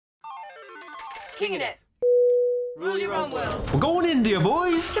Kinging it. Rule your own world. We're going India,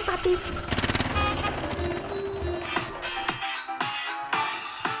 boys.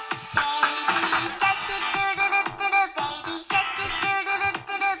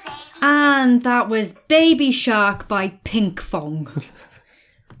 And that was Baby Shark by Pinkfong.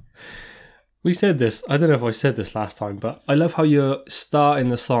 We said this, I don't know if I said this last time, but I love how you're starting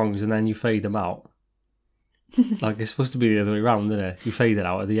the songs and then you fade them out. Like, it's supposed to be the other way around, isn't it? You fade it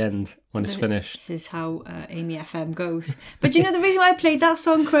out at the end when it's finished. This is how Amy FM goes. But do you know the reason why I played that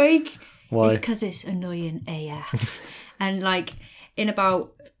song, Craig? Why? It's because it's annoying AF. And like, in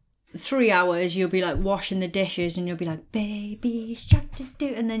about 3 hours, you'll be like washing the dishes and you'll be like, Baby Shark,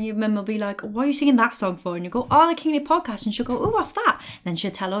 and then your mum will be like, why are you singing that song for? And you go, oh, the King of podcast. And she'll go, oh, what's that? And then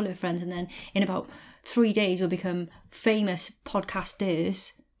she'll tell all her friends, and then in about 3 days we'll become famous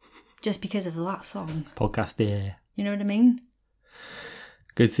podcasters just because of that song. Podcast there. You know what I mean?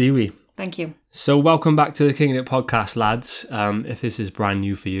 Good theory. Thank you. So welcome back to the King of It podcast, lads. If this is brand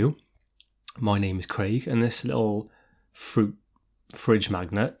new for you, my name is Craig, and this little fruit fridge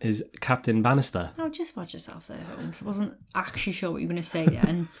magnet is Captain Bannister. Oh, just watch yourself there, Holmes. I wasn't actually sure what you were going to say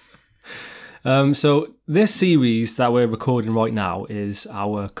then. So this series that we're recording right now is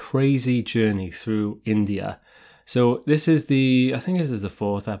our crazy journey through India. So this is I think this is the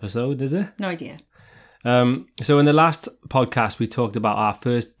 4th episode, is it? No idea. So in the last podcast, we talked about our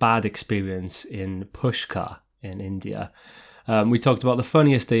first bad experience in Pushkar in India. We talked about the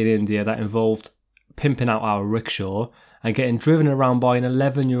funniest day in India that involved pimping out our rickshaw and getting driven around by an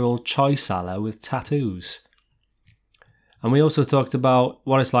 11-year-old chai seller with tattoos. And we also talked about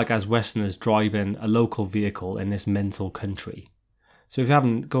what it's like as Westerners driving a local vehicle in this mental country. So if you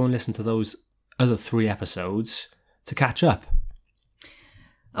haven't, go and listen to those other 3 episodes to catch up.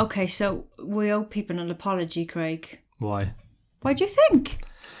 Okay, so we owe people an apology, Craig. Why? Why do you think?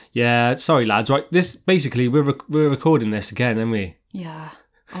 Yeah, sorry lads, right? This, basically, we're recording this again, aren't we? Yeah.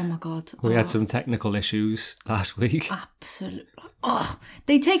 Oh my God. We had some technical issues last week. Absolutely. Oh,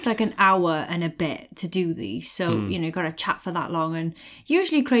 they take like an hour and a bit to do these. So, you got to chat for that long. And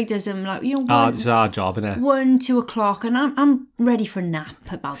usually Craig does them like, it's our job, isn't it? 1, 2 o'clock. And I'm ready for a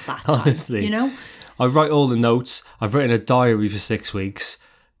nap about that time. Honestly. I write all the notes. I've written a diary for 6 weeks.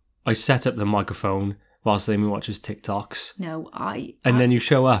 I set up the microphone whilst Amy watches TikToks. No, And then you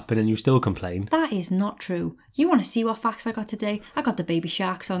show up and then you still complain. That is not true. You want to see what facts I got today? I got the Baby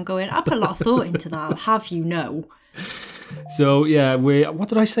Shark song going. I put a lot of thought into that, I'll have you know. So, yeah, what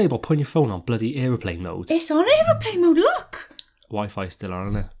did I say about putting your phone on bloody aeroplane mode? It's on aeroplane mode, look! Wi-Fi's still on,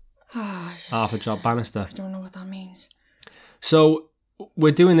 isn't it? Half a job Bannister. I don't know what that means. So,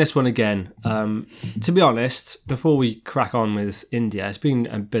 we're doing this one again. To be honest, before we crack on with India, it's been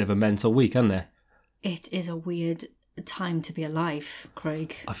a bit of a mental week, hasn't it? It is a weird time to be alive,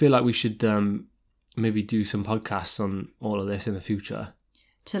 Craig. I feel like we should maybe do some podcasts on all of this in the future.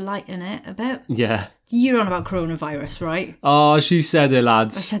 To lighten it a bit? Yeah. You're on about coronavirus, right? Oh, she said it,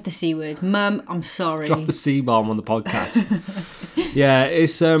 lads. I said the C word. Mum, I'm sorry. Drop the C-bomb on the podcast. Yeah,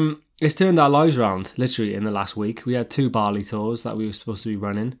 it's turned our lives around, literally, in the last week. We had 2 Bali tours that we were supposed to be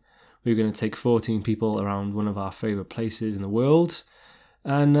running. We were going to take 14 people around one of our favourite places in the world.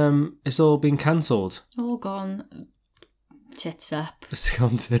 And it's all been cancelled. All gone tits up. It's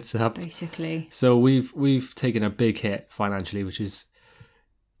gone tits up. Basically. So we've taken a big hit financially, which is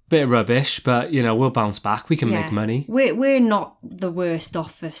a bit rubbish, but we'll bounce back. We can make money. We're not the worst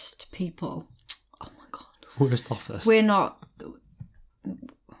offest people. Oh my God. Worst offest. We're not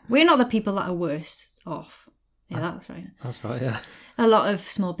the people that are worst off. Yeah, that's right. That's right, yeah. A lot of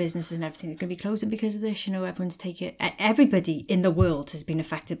small businesses and everything are going to be closing because of this. Everyone's everybody in the world has been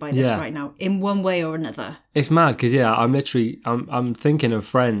affected by this right now in one way or another. It's mad because, I'm thinking of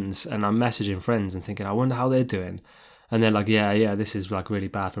friends and I'm messaging friends and thinking, I wonder how they're doing. And they're like, yeah, this is like really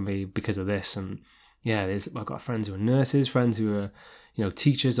bad for me because of this. And yeah, I've got friends who are nurses, friends who are,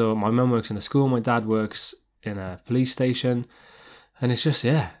 teachers, or my mum works in a school, my dad works in a police station. And it's just,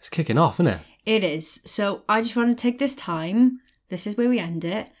 it's kicking off, isn't it? It is. So I just want to take this time, this is where we end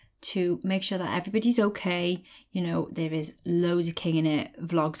it, to make sure that everybody's okay. There is loads of King in It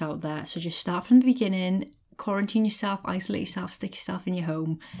vlogs out there. So just start from the beginning, quarantine yourself, isolate yourself, stick yourself in your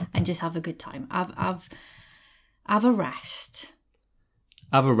home, and just have a good time. Have a rest.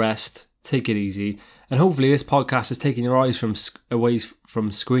 Have a rest. Take it easy. And hopefully this podcast is taking your eyes away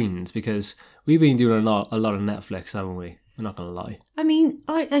from screens, because we've been doing a lot of Netflix, haven't we? I'm not going to lie. I mean,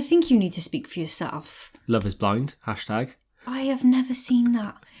 I think you need to speak for yourself. Love is Blind, #. I have never seen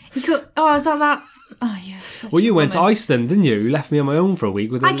that. You could. Oh, is that? Oh, you're such Well, you a went to woman. Iceland, didn't you? You left me on my own for a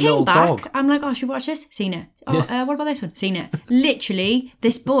week with a I little came back. dog. I'm like, oh, should we watch this? Seen it. Oh, what about this one? Seen it. Literally,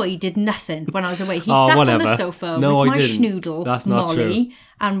 this boy did nothing when I was away. He Oh, sat on whatever. the sofa No, with I my didn't. schnoodle, That's not Molly,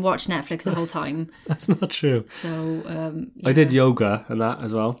 and watched Netflix the whole time. That's not true. So, I did yoga and that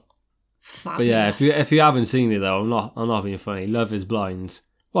as well. fabulous. But yeah, if you haven't seen it though, I'm not being funny. Love is Blind.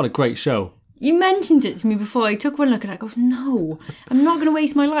 What a great show. You mentioned it to me before. I took one look and I go, no, I'm not going to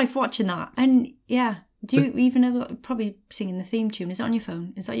waste my life watching that. And yeah, do you even know, probably singing the theme tune? Is that on your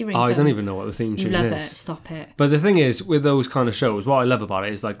phone? Is that your ringtone? I don't even know what the theme You tune love is. it. Stop it. But the thing is, with those kind of shows, what I love about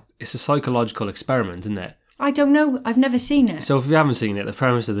it is like it's a psychological experiment, isn't it? I don't know. I've never seen it. So if you haven't seen it, the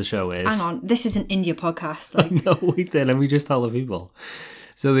premise of the show is... Hang on. This is an India podcast. Like, No, we did. Let me just tell the people.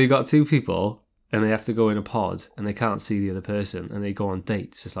 So they got two people and they have to go in a pod and they can't see the other person and they go on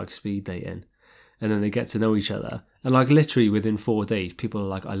dates. It's like speed dating. And then they get to know each other. And like literally within 4 days, people are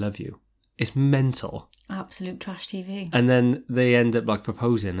like, I love you. It's mental. absolute trash TV. And then they end up like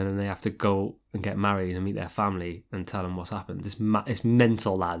proposing and then they have to go and get married and meet their family and tell them what's happened. It's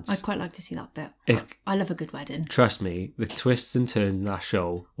mental, lads. I'd quite like to see that bit. It's- I love a good wedding. Trust me, the twists and turns in that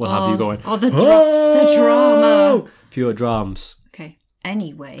show will have you going, Oh, the drama. Pure drams. Okay.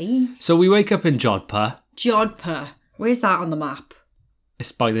 Anyway, So we wake up in Jodhpur. Jodhpur. Where's that on the map?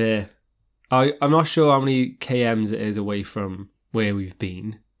 It's by there. I'm not sure how many kms it is away from where we've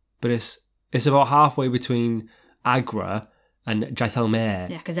been, but it's about halfway between Agra and Jaisalmer.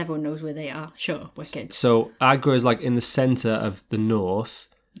 Yeah, because everyone knows where they are. Sure, wicked. So Agra is like in the centre of the north,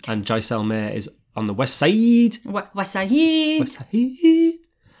 and Jaisalmer is on the west side. Wasahid. West side.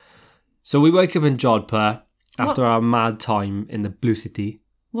 So we wake up in Jodhpur after our mad time in the Blue City.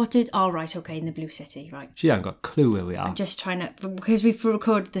 What did... Oh, right, okay, in the Blue City, right. She hasn't got a clue where we are. I'm just trying to... Because we've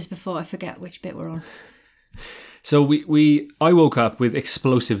recorded this before, I forget which bit we're on. So I woke up with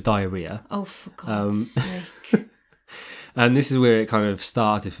explosive diarrhea. Oh, for God's sake. And this is where it kind of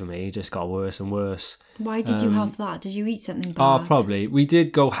started for me. It just got worse and worse. Why did you have that? Did you eat something bad? Oh, probably. We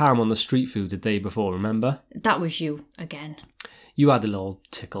did go ham on the street food the day before, remember? That was you, again. You had a little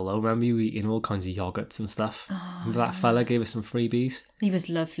tickle though, remember? You eating all kinds of yogurts and stuff. Remember that fella gave us some freebies? He was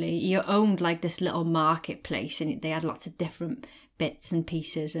lovely. He owned like this little marketplace and they had lots of different bits and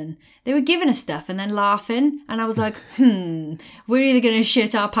pieces and they were giving us stuff and then laughing and I was like, we're either going to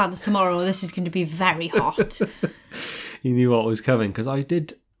shit our pants tomorrow or this is going to be very hot. You knew what was coming because I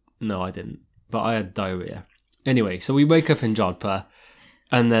did. No, I didn't. But I had diarrhea. Anyway, so we wake up in Jodhpur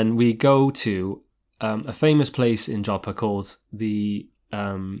and then we go to a famous place in Jodhpur called the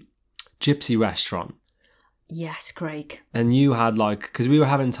Gypsy Restaurant. Yes, Craig. And you had like, because we were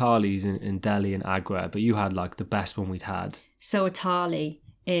having thalis in Delhi and Agra, but you had like the best one we'd had. So a thali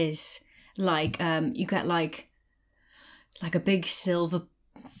is like, you get like a big silver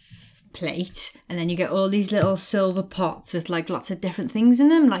plate and then you get all these little silver pots with like lots of different things in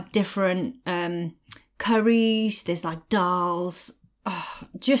them, like different curries, there's like dals. Oh,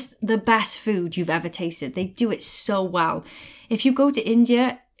 just the best food you've ever tasted. They do it so well. If you go to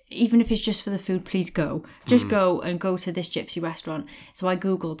India, even if it's just for the food, please go. Just go and go to this gypsy restaurant. So I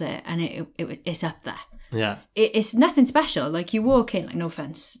Googled it and it's up there. Yeah. It's nothing special. Like you walk in, like no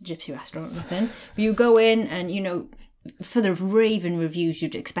offense, gypsy restaurant or nothing, but you go in and you know, for the raving reviews,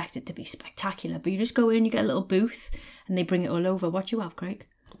 you'd expect it to be spectacular. But you just go in, you get a little booth, and they bring it all over. What do you have, Craig?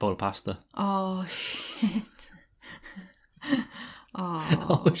 A bowl of pasta. Oh shit!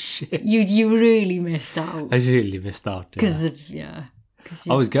 Oh shit. You really missed out I really missed out. because Yeah. of yeah. Cause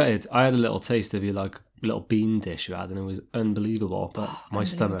I was gutted. I had a little taste of your like little bean dish you had, and it was unbelievable. But my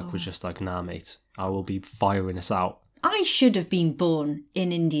stomach was just like, nah, mate. I will be firing us out. I should have been born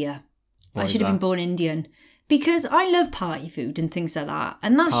in India. Why I is should have been that? born Indian. Because I love party food and things like that.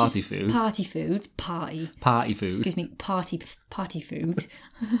 And that's Party just food? Party food. Party. Party food. Excuse me, party food.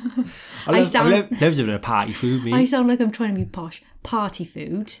 I I sound- love a bit of party food, mate. I sound like I'm trying to be posh. Party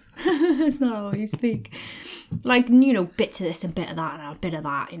food. That's not how you speak. Like, you know, bits of this and bit of that and a bit of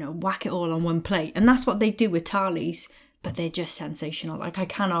that, you know, whack it all on one plate. And that's what they do with thalis, but they're just sensational. Like, I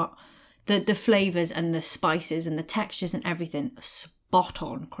cannot... The flavours and the spices and the textures and everything, spot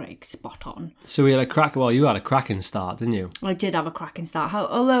on, Craig, spot on. So we had you had a cracking start, didn't you? I did have a cracking start.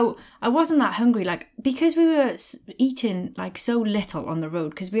 Although I wasn't that hungry, like, because we were eating, like, so little on the road,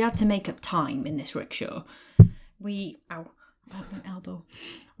 because we had to make up time in this rickshaw. Ow, my elbow.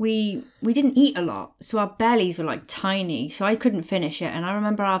 We didn't eat a lot, so our bellies were, like, tiny, so I couldn't finish it. And I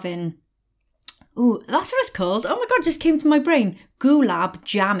remember having, ooh, that's what it's called. Oh my God, it just came to my brain. Gulab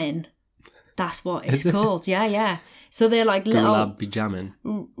jamin. That's what it's called. Yeah. So they're like little Gulab be jamming.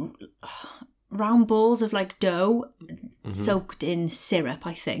 round balls of like dough, soaked in syrup,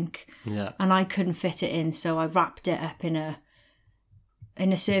 I think. Yeah. And I couldn't fit it in, so I wrapped it up in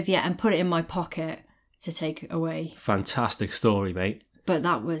a serviette and put it in my pocket to take away. Fantastic story, mate. But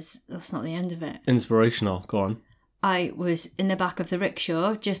that's not the end of it. Inspirational. Go on. I was in the back of the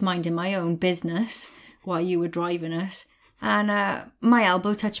rickshaw, just minding my own business while you were driving us. And my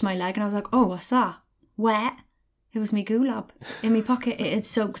elbow touched my leg and I was like, oh, what's that? Wet? It was me gulab in my pocket. It had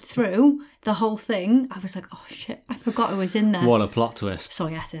soaked through the whole thing. I was like, oh shit, I forgot it was in there. What a plot twist. So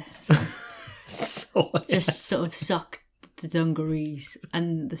I had to So, just sort of suck the dungarees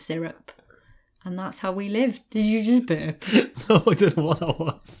and the syrup. And that's how we lived. Did you just burp? no, I don't know what that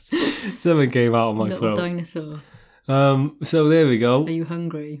was. Something came out of my Little throat. dinosaur. So there we go. Are you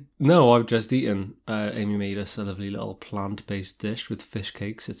hungry? No, I've just eaten. Amy made us a lovely little plant-based dish with fish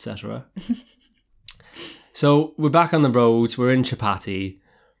cakes, etc. So we're back on the road. We're in Chapati.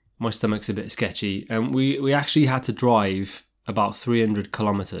 My stomach's a bit sketchy, and we actually had to drive about 300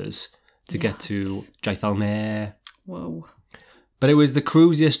 kilometers to get to Jaisalmer. Whoa. But it was the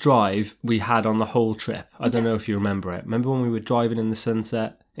cruisiest drive we had on the whole trip. I don't know if you remember it. Remember when we were driving in the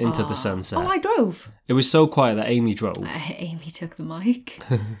sunset, into the sunset? Oh, I drove. It was so quiet that Amy drove. Amy took the mic.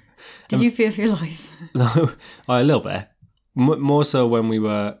 Did you fear for your life? No, a little bit. More so when we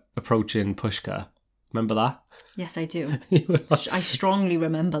were approaching Pushkar. Remember that? Yes, I do. You were like- I strongly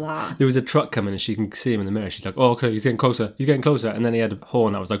remember that. There was a truck coming and she can see him in the mirror. She's like, oh, okay, he's getting closer. He's getting closer. And then he had a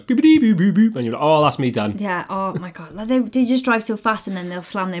horn that was like, beep, beep, beep, beep, beep. And you're like, oh, that's me done. Yeah, oh my God. Like they just drive so fast and then they'll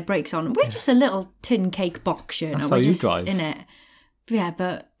slam their brakes on. We're just a little tin cake box, you know. That's We're how you just drive. in it. Yeah,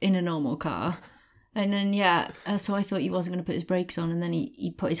 but in a normal car. And then, so I thought he wasn't going to put his brakes on and then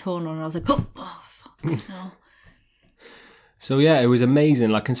he put his horn on and I was like, oh fuck no. So yeah, it was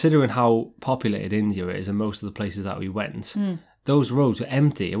amazing. Like considering how populated India is and most of the places that we went, those roads were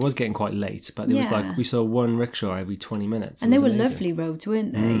empty. It was getting quite late, but it was like we saw one rickshaw every 20 minutes. And they were lovely roads,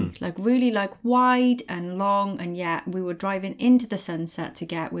 weren't they? Like really like wide and long. And we were driving into the sunset to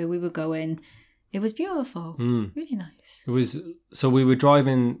get where we were going. It was beautiful. Really nice. It was. So we were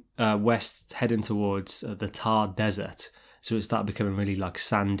driving west, heading towards the Thar Desert. So it started becoming really like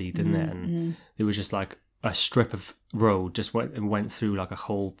sandy, didn't it? And it was just like a strip of road just went through like a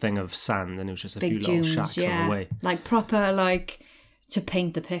whole thing of sand, and it was just a Big few dunes, little shacks on the way. Like proper, like to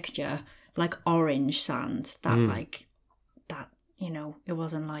paint the picture, like orange sand. That like that, you know, it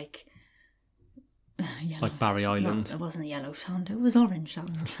wasn't like yellow. Like Barry Island. No, it wasn't yellow sand. It was orange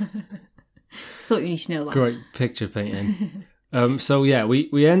sand. Thought you need to know that. Great picture painting. So yeah,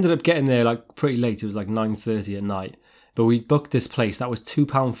 we ended up getting there like pretty late. It was like 9:30 at night. But we booked this place that was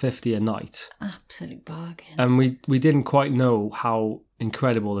 £2.50 a night. Absolute bargain. And we didn't quite know how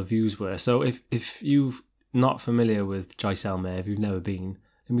incredible the views were. So if you're not familiar with Jaisalmer, if you've never been,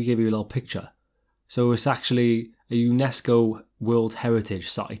 let me give you a little picture. So it's actually a UNESCO World Heritage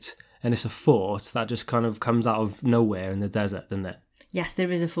Site. And it's a fort that just kind of comes out of nowhere in the desert, doesn't it? Yes,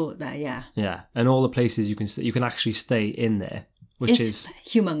 there is a fort there, yeah. Yeah. And all the places you can actually stay in there, which It's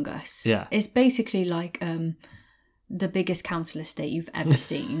humongous. Yeah. It's basically like the biggest council estate you've ever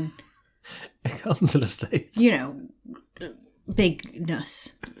seen. council estates. You know,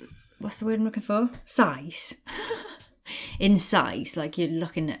 bigness. What's the word I'm looking for? Size. In size, like you're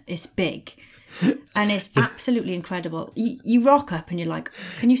looking at, it's big. And it's absolutely incredible. You rock up and you're like,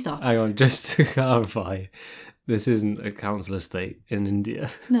 can you stop? Hang on, just to clarify, this isn't a council estate in India.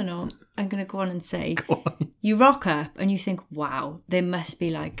 No, I'm going to go on and say, Go on. you rock up and you think, wow, there must be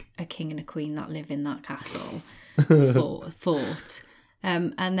like a king and a queen that live in that castle. Fort.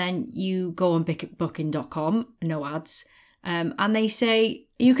 And then you go on booking.com, no ads, and they say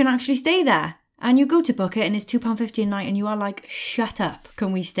you can actually stay there. And you go to book it and it's £2.50 a night and you are like, shut up,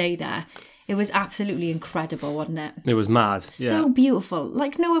 can we stay there? It was absolutely incredible, wasn't it? It was mad. So beautiful.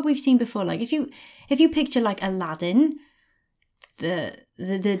 Like nowhere we've seen before. Like if you picture like Aladdin, the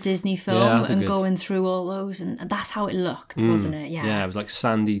Disney film, and going through all those, and that's how it looked, wasn't it? Yeah, it was like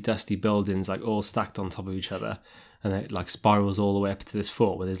sandy, dusty buildings, like all stacked on top of each other, and it like spirals all the way up to this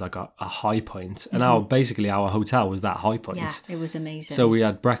fort where there's like a high point. And our hotel was that high point. Yeah, it was amazing. So we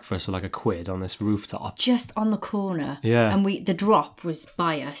had breakfast for like £1 on this rooftop, just on the corner. Yeah, and the drop was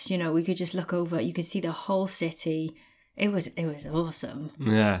by us. You know, we could just look over. You could see the whole city. It was awesome.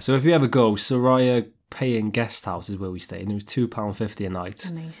 Yeah. So if you ever go, Soraya paying guest house is where we stayed, and it was £2.50 a night.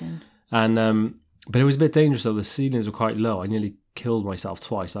 Amazing. And but it was a bit dangerous though. The ceilings were quite low. I nearly killed myself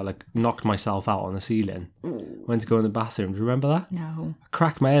twice. I like knocked myself out on the ceiling. Went to go in the bathroom. Do you remember that? No. I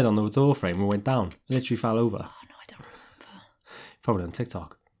cracked my head on the door frame and went down. I literally fell over. Oh no, I don't remember. Probably on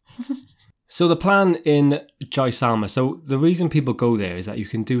TikTok. So the plan in Jaisalmer. So the reason people go there is that you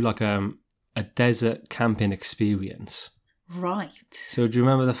can do like a desert camping experience. Right. So do you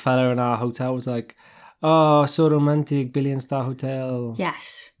remember the fella in our hotel was like, "Oh, so romantic, billion-star hotel."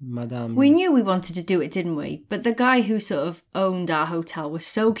 Yes. Madame. We knew we wanted to do it, didn't we? But the guy who sort of owned our hotel was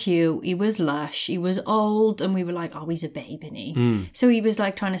so cute. He was lush. He was old. And we were like, oh, he's a babe, isn't he? So he was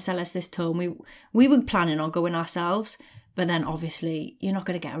like trying to sell us this tour. And we were planning on going ourselves. But then obviously you're not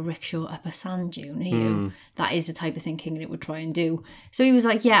going to get a rickshaw up a sand dune, are you? That is the type of thing King and it would try and do. So he was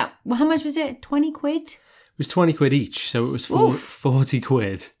like, yeah, well, how much was it? 20 quid? It was 20 quid each. So it was 40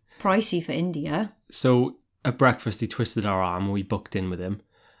 quid. Pricey for India. So at breakfast, he twisted our arm and we booked in with him.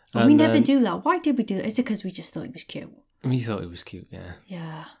 But we never do that. Why did we do that? Is it because we just thought he was cute? We thought he was cute, yeah.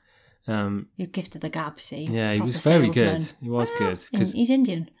 Yeah. You gifted the gab, see? Yeah, he Proper was very salesman. good. He was good. He's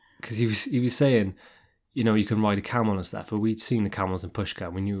Indian. Because he was saying, you know, you can ride a camel and stuff, but we'd seen the camels in Pushkar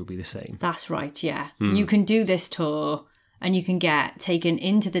and we knew it would be the same. That's right, yeah. You can do this tour and you can get taken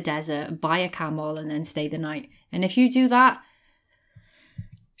into the desert, buy a camel and then stay the night. And if you do that,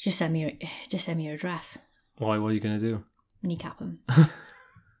 just send me your address. Why? What are you going to do? Kneecap them.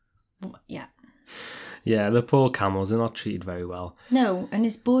 Yeah. Yeah, the poor camels, they're not treated very well. No, and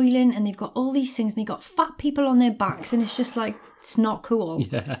it's boiling and they've got all these things and they've got fat people on their backs and it's just like, it's not cool.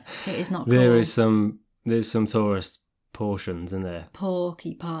 Yeah. It is not There's cool. some tourist portions in there.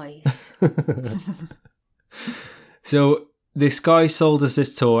 Porky pies. So this guy sold us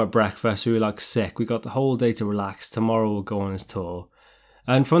this tour at breakfast. We were like sick. We got the whole day to relax. Tomorrow we'll go on his tour.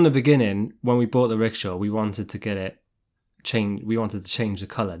 And from the beginning, when we bought the rickshaw, we wanted to get it changed. We wanted to change the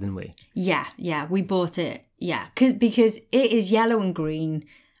colour, didn't we? Yeah, we bought it. Yeah, because it is yellow and green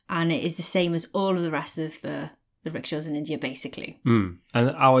and it is the same as all of the rest of the rickshaws in India, basically. And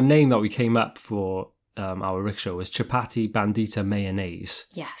our name that we came up for our rickshaw was Chapati Bandita Mayonnaise.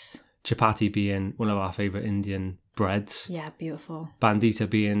 Yes. Chapati being one of our favourite Indian breads. Yeah, beautiful. Bandita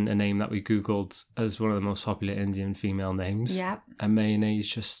being a name that we Googled as one of the most popular Indian female names. Yeah. And mayonnaise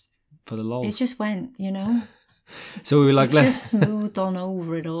just for the lols. It just went, you know. So we were like, it just smoothed on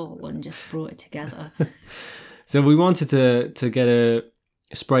over it all and just brought it together. So we wanted to get a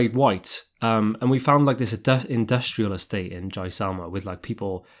sprayed white. And we found like this industrial estate in Jaisalmer with like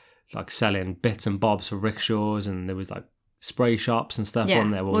people like selling bits and bobs for rickshaws, and there was like spray shops and stuff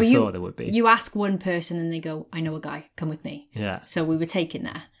on there. Well, we thought there would be. You ask one person and they go, I know a guy, come with me. Yeah. So we were taken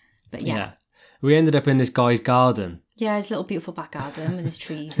there. But yeah. We ended up in this guy's garden. Yeah, his little beautiful back garden with his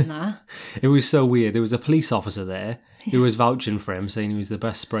trees and that. It was so weird. There was a police officer there who was vouching for him, saying he was the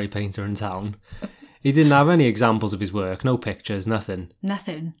best spray painter in town. He didn't have any examples of his work, no pictures, nothing.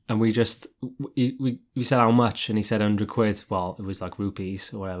 Nothing. And we said how much, and he said 100 quid. Well, it was like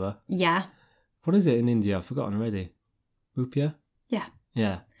rupees or whatever. Yeah. What is it in India? I've forgotten already. Rupiah? Yeah.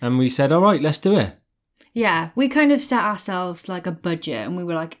 Yeah. And we said, all right, let's do it. Yeah, we kind of set ourselves like a budget and we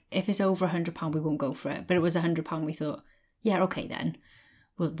were like, if it's over £100, we won't go for it. But it was £100, we thought, yeah, okay then,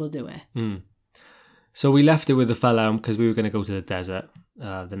 we'll do it. So we left it with the fella because we were going to go to the desert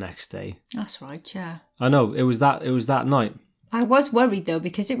the next day. That's right, yeah. I know, it was that night. I was worried though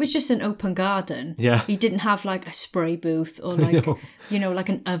because it was just an open garden. Yeah. He didn't have like a spray booth or like, you know, like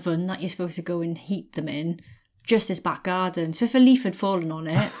an oven that you're supposed to go and heat them in. Just his back garden. So if a leaf had fallen on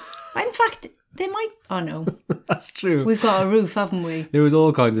it, in fact... They might... Oh, no. That's true. We've got a roof, haven't we? There was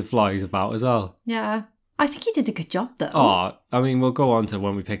all kinds of flies about as well. Yeah. I think he did a good job, though. Oh, I mean, we'll go on to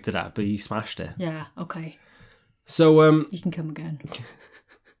when we picked it up, but he smashed it. Yeah, okay. So, You can come again.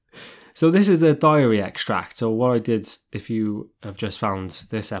 So this is a diary extract. So what I did, if you have just found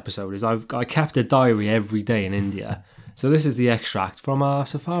this episode, is I kept a diary every day in India. So this is the extract from our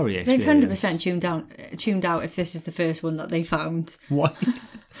safari experience. They've 100% tuned out if this is the first one that they found. Why?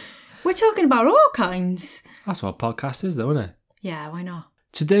 We're talking about all kinds. That's what a podcast is, though, isn't it? Yeah, why not?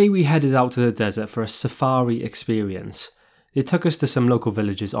 Today we headed out to the desert for a safari experience. It took us to some local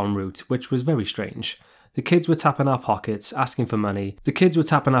villages en route, which was very strange. The kids were tapping our pockets, asking for money. And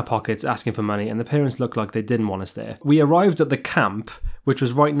the parents looked like they didn't want us there. We arrived at the camp, which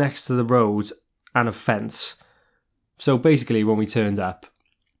was right next to the road and a fence. So basically, when we turned up,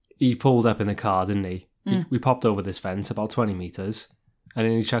 he pulled up in the car, didn't he? We popped over this fence about 20 metres. And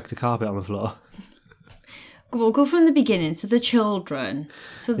then he chucked a carpet on the floor. We'll go from the beginning. So the children.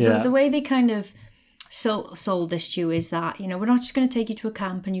 So the way they kind of sold this to you is that, you know, we're not just going to take you to a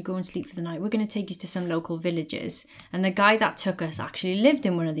camp and you go and sleep for the night. We're going to take you to some local villages. And the guy that took us actually lived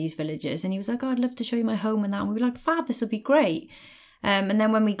in one of these villages. And he was like, oh, I'd love to show you my home and that. And we were like, fab, this will be great. And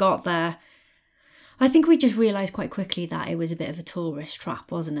then when we got there, I think we just realised quite quickly that it was a bit of a tourist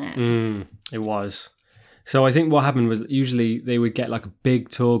trap, wasn't it? It was. So I think what happened was usually they would get like a big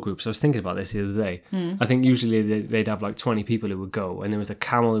tour group. So I was thinking about this the other day. I think usually they'd have like 20 people who would go, and there was a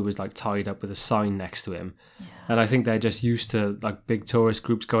camel who was like tied up with a sign next to him. And I think they're just used to like big tourist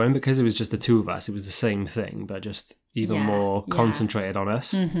groups going, because it was just the two of us. It was the same thing, but just even more concentrated on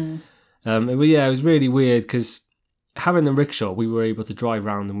us. It was really weird because having the rickshaw, we were able to drive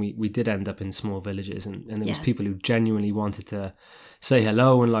around, and we did end up in small villages, and there was people who genuinely wanted to say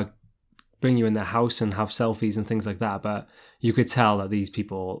hello and like bring you in their house and have selfies and things like that. But you could tell that these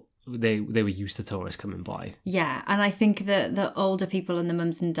people, they were used to tourists coming by. Yeah, and I think that the older people and the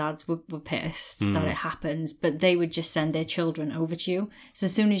mums and dads were pissed that it happens, but they would just send their children over to you. So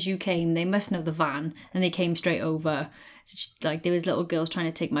as soon as you came, they must know the van, and they came straight over. Like there was little girls trying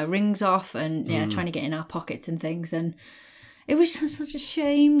to take my rings off and trying to get in our pockets and things, and it was just such a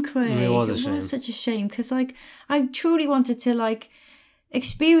shame, Craig. It was a shame. It was such a shame because like I truly wanted to like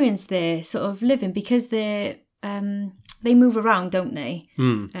experience their sort of living, because they move around, don't they?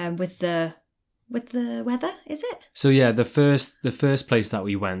 With the weather, is it? So yeah, the first place that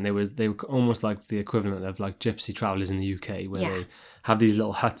we went, they were almost like the equivalent of like gypsy travellers in the UK, where they have these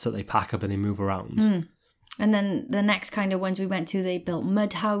little huts that they pack up and they move around. And then the next kind of ones we went to, they built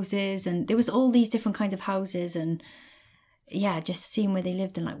mud houses, and there was all these different kinds of houses, and just seeing where they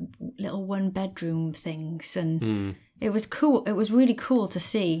lived in like little 1-bedroom things, and it was cool. It was really cool to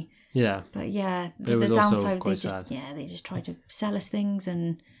see. Yeah, but the downside, they just tried to sell us things,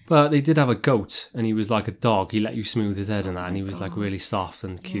 and but they did have a goat, and he was like a dog. He let you smooth his head and that, and he was like really soft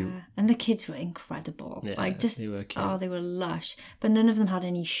and cute. Yeah. And the kids were incredible. Yeah, like just they were cute. They were lush. But none of them had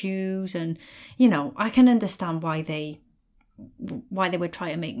any shoes, and I can understand why they would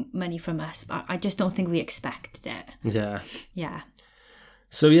try to make money from us, but I just don't think we expected it. Yeah.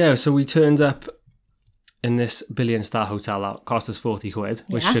 So we turned up in this billion-star hotel that cost us 40 quid,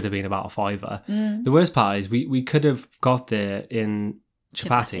 which should have been about a fiver. The worst part is we could have got there in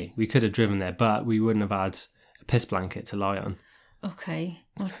Chapati. We could have driven there, but we wouldn't have had a piss blanket to lie on. Okay.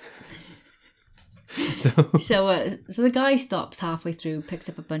 So the guy stops halfway through, picks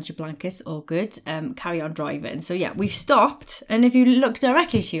up a bunch of blankets, all good, carry on driving. So we've stopped, and if you look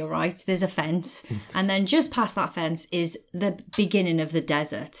directly to your right, there's a fence, and then just past that fence is the beginning of the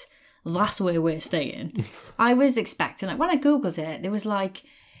desert. That's where we're staying. I was expecting, like when I googled it, there was like,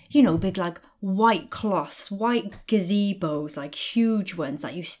 big like white cloths, white gazebos, like huge ones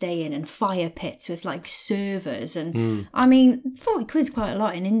that you stay in, and fire pits with like servers. And I mean, 40 quid's quite a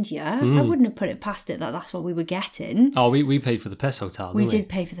lot in India. I wouldn't have put it past it that that's what we were getting. Oh, we paid for the piss hotel, didn't we? Did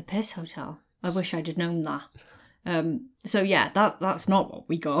pay for the piss hotel. I wish I'd have known that. That's not what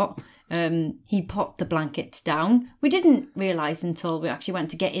we got. He popped the blankets down. We didn't realise until we actually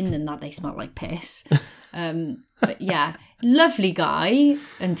went to get in them that they smelled like piss. But lovely guy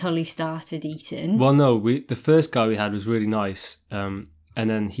until he started eating. Well, no, the first guy we had was really nice. And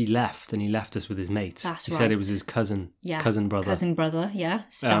then he left, and he left us with his mate. That's right. He said it was his cousin, his cousin brother. Cousin brother,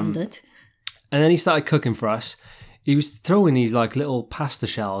 standard. And then he started cooking for us. He was throwing these like little pasta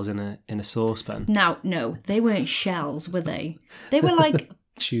shells in a saucepan. Now, no, they weren't shells, were they? They were like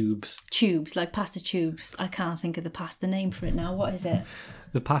tubes, like pasta tubes. I can't think of the pasta name for it now. What is it?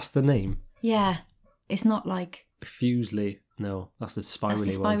 The pasta name? Yeah, it's not like Fuseli. No, that's the spirally one.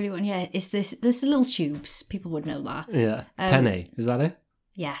 That's the spirally one. Yeah, it's this. There's the little tubes. People would know that. Yeah, penne. Is that it?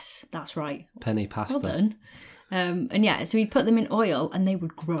 Yes, that's right. Penne pasta. Well done. So we'd put them in oil, and they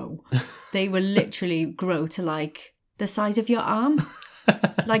would grow. They would literally grow to like the size of your arm,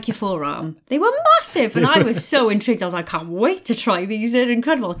 like your forearm. They were massive, and I was so intrigued. I was like, I can't wait to try these. They're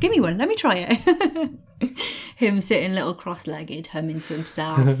incredible. Give me one. Let me try it. Him sitting little cross-legged, humming to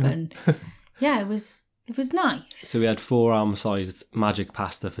himself, and it was nice. So we had forearm-sized magic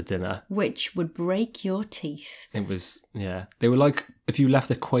pasta for dinner, which would break your teeth. It was They were like if you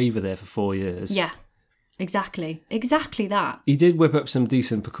left a quaver there for 4 years. Yeah. Exactly that. He did whip up some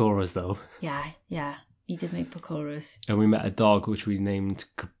decent pakoras though. Yeah, he did make pakoras. And we met a dog which we named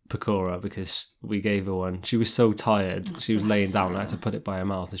Pakora because we gave her one. She was so tired. She was laying down. I had to put it by her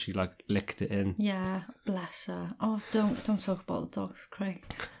mouth, and she like licked it in. Yeah, bless her. Oh, don't talk about the dogs, Craig.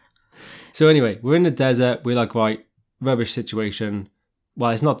 So anyway, we're in the desert. We're like, right, rubbish situation.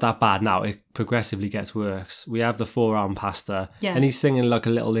 Well, it's not that bad now. It progressively gets worse. We have the forearm pasta, and he's singing like a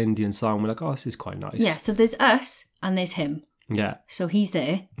little Indian song. We're like, oh, this is quite nice. Yeah, so there's us and there's him. Yeah. So he's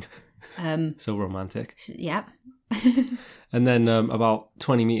there. So romantic. Yeah. And then about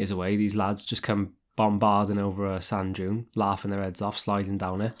 20 metres away, these lads just come bombarding over a sand dune, laughing their heads off, sliding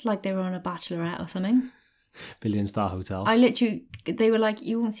down it. Like they were on a bachelorette or something. Billion-star hotel. They were like,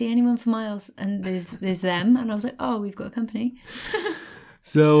 you won't see anyone for miles, and there's them. And I was like, oh, we've got company.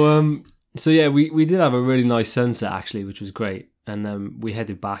 So So yeah, we did have a really nice sunset actually, which was great. And we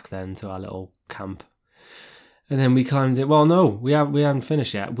headed back then to our little camp. And then we climbed it. Well, no, we haven't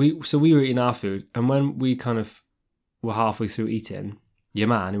finished yet. We were eating our food, and when we kind of were halfway through eating, your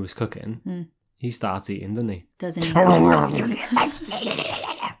man who was cooking, he starts eating, doesn't he? Doesn't he?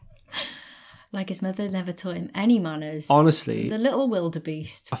 Like his mother never taught him any manners. Honestly, The little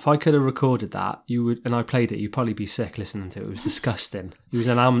wildebeest. if I could have recorded that, and I played it, you'd probably be sick listening to it. It was disgusting. He was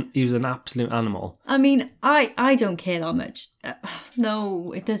an absolute animal. I mean, I don't care that much.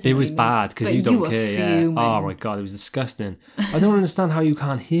 No, it doesn't. It was really. bad because But you don't were care. fuming. Yeah. Oh my god, it was disgusting. I don't understand how you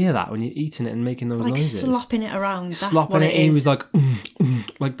can't hear that when you're eating it and making those Like noises. slopping it around. That's Slopping what it. it He is. was like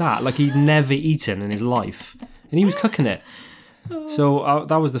like that, like he'd never eaten in his life, and he was cooking it. So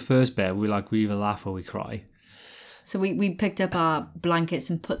that was the first bit. We either laugh or we cry. So we picked up our blankets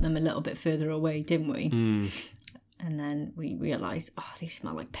and put them a little bit further away, didn't we? And then we realised, oh, they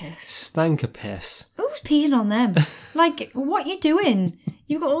smell like piss. Stank of piss. Who's peeing on them? Like, what you doing?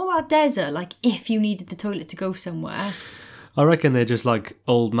 You've got all that desert. Like, if you needed the toilet to go somewhere. I reckon they're just like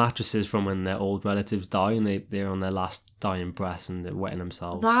old mattresses from when their old relatives die and they're on their last dying breaths and they're wetting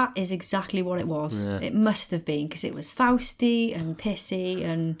themselves. That is exactly what it was. Yeah. It must have been, because it was Fausty and pissy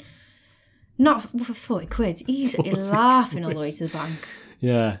and not for 40 quid. He's laughing all the way to the bank.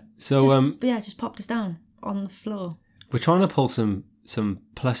 Yeah. So Just popped us down on the floor. we're trying to pull some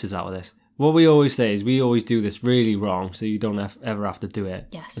pluses out of this. What we always say is we always do this really wrong, so you don't ever have to do it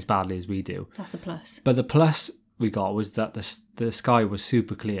Yes. as badly as we do. That's a plus. But the plus we got was that the sky was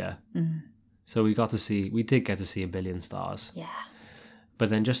super clear. So we did get to see a billion stars. Yeah. But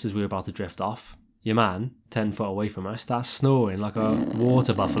then just as we were about to drift off, your man, 10 foot away from us, starts snoring like a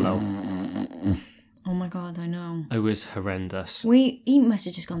water buffalo. Oh my God, I know. It was horrendous. He must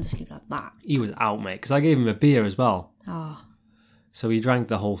have just gone to sleep like that. He was out, mate, because I gave him a beer as well. Oh, So he drank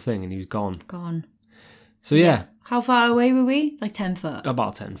the whole thing and he was gone. gone. So yeah, How far away were we? Like 10 foot.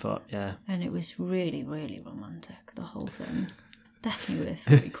 about 10 foot, yeah. And it was really, really romantic, the whole thing. Definitely worth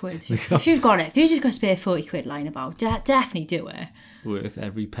 40 quid. If you've got it, if you've just got to spare 40 quid lying about, definitely do it. Worth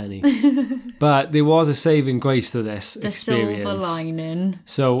every penny. But there was a saving grace to this The experience. silver lining.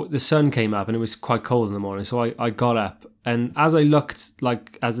 So the sun came up and it was quite cold in the morning. So I got up, and as I looked,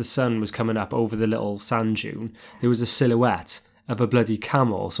 as the sun was coming up over the little sand dune, there was a silhouette of a bloody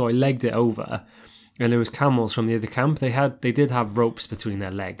camel. So I legged it over, and there was camels from the other camp. They did have ropes between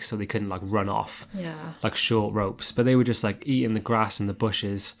their legs, so they couldn't run off, Yeah. like short ropes. But they were just eating the grass and the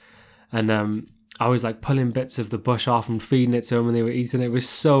bushes, and I was pulling bits of the bush off and feeding it to them, and they were eating it. It was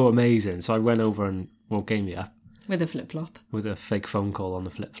so amazing. So I went over and gave me up With a flip-flop. with a fake phone call on the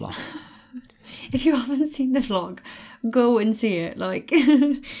flip flop. If you haven't seen the vlog, go and see it.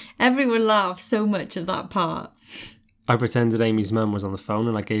 Everyone laughs so much at that part. I pretended Amy's mum was on the phone,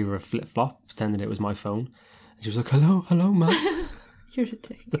 and I gave her a flip flop, pretending it was my phone. And she was like, "Hello, mum." You're a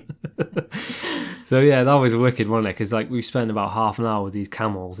dick. So yeah, that was wicked, wasn't it? Because we spent about half an hour with these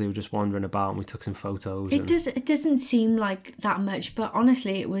camels. They were just wandering about, and we took some photos. It doesn't seem like that much, but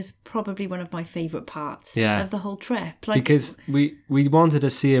honestly, it was probably one of my favourite parts of the whole trip. Because we wanted to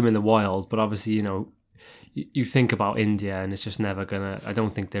see them in the wild, but obviously, you think about India, and it's just never gonna. I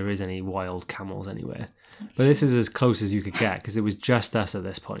don't think there is any wild camels anywhere. But this is as close as you could get, because it was just us at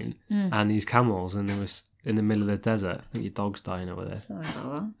this point, and these camels, and it was in the middle of the desert. I think your dog's dying over there. Sorry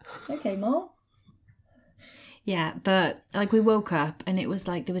about that. Okay, Mole. Yeah, but we woke up and it was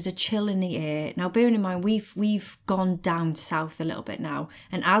there was a chill in the air. Now, bearing in mind we've gone down south a little bit now,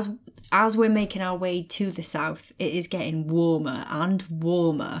 and as we're making our way to the south, it is getting warmer and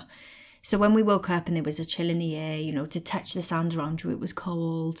warmer. So when we woke up and there was a chill in the air, to touch the sand around you, it was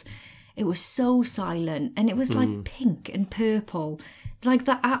cold. It was so silent, and it was pink and purple.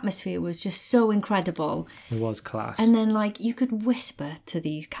 The atmosphere was just so incredible. It was class. And then you could whisper to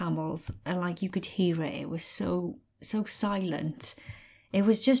these camels, and you could hear it. It was so silent. It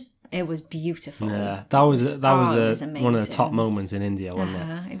was beautiful. Yeah, that was it was one of the top amazing. moments in India, wasn't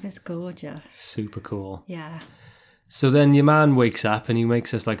it? It was gorgeous. Super cool. Yeah. So then your man wakes up and he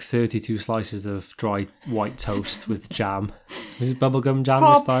makes us 32 slices of dry white toast with jam. Was it bubblegum jam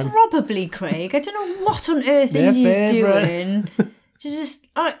this time? Probably, Craig. I don't know what on earth Their India's favourite. doing.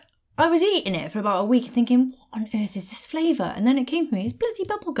 I was eating it for about a week thinking, what on earth is this flavour? And then it came to me, it's bloody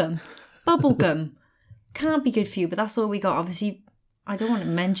bubblegum. Bubblegum. Can't be good for you, but that's all we got. Obviously, I don't want to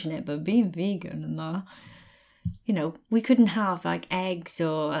mention it, but being vegan and that, we couldn't have eggs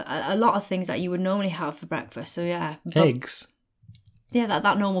or a lot of things that you would normally have for breakfast. So yeah. Eggs? Yeah,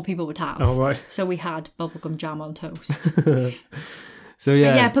 that normal people would have. Oh, right. So we had bubblegum jam on toast. So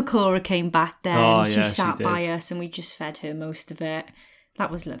yeah. But yeah, Pakora came back then. Oh, She yeah, sat she by did. us and we just fed her most of it.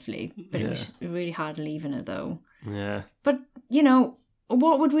 That was lovely. But it was really hard leaving her, though. Yeah. But, you know,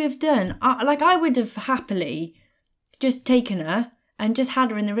 what would we have done? I would have happily just taken her and just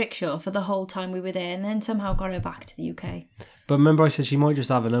had her in the rickshaw for the whole time we were there and then somehow got her back to the UK. But remember I said she might just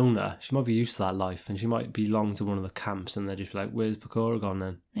have an owner. She might be used to that life and she might belong to one of the camps and they'll just be like, where's Pecora gone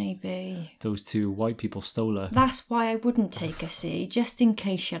then? Maybe. Those two white people stole her. That's why I wouldn't take her, see, just in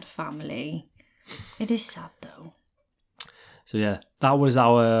case she had a family. It is sad, though. So yeah, that was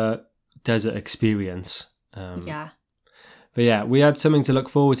our desert experience. Yeah. But yeah, we had something to look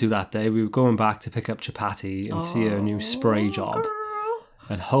forward to that day. We were going back to pick up Chapati and see her new spray job. Girl.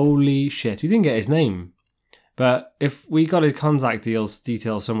 And holy shit, we didn't get his name. But if we got his contact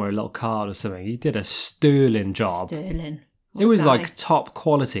details somewhere, a little card or something, he did a sterling job. Sterling. It was Guy. like top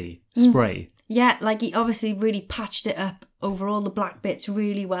quality spray. Yeah, like he obviously really patched it up over all the black bits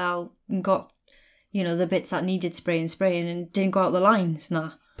really well and got, you know, the bits that needed spraying and didn't go out the lines,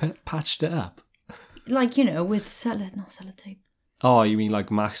 nah. Patched it up. Like, you know, with sellotape. Oh, you mean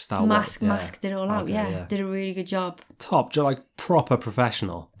like masked out? Masked it all out, Okay, yeah. Did a really good job. Top, like proper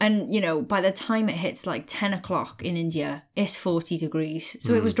professional. And, you know, by the time it hits like 10 o'clock in India, it's 40 degrees.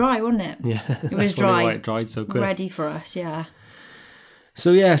 So it was dry, wasn't it? Yeah, It was dry. Why it dried so quick. Ready for us, yeah.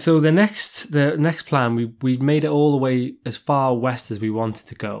 So yeah, so the next plan, we made it all the way as far west as we wanted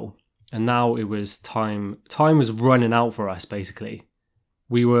to go, and now it was time. Time was running out for us. Basically,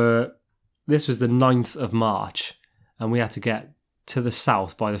 this was the 9th of March, and we had to get to the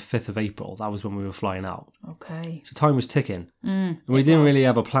south by the 5th of April. That was when we were flying out. Okay. So time was ticking. And we didn't really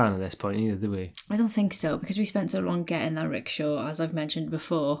have a plan at this point either, did we? I don't think so, because we spent so long getting that rickshaw, as I've mentioned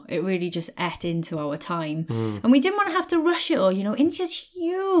before. It really just ate into our time. And we didn't want to have to rush it all, you know. India's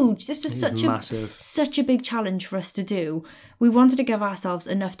huge. This was Massive. such a big challenge for us to do. We wanted to give ourselves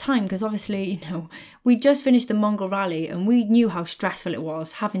enough time, because obviously, you know, we just finished the Mongol rally and we knew how stressful it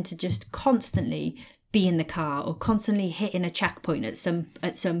was having to just constantly be in the car or constantly hitting a checkpoint at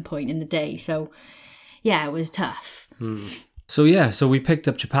some point in the day. So yeah, it was tough. So we picked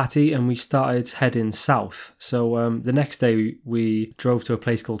up Chapati and we started heading south. So the next day we drove to a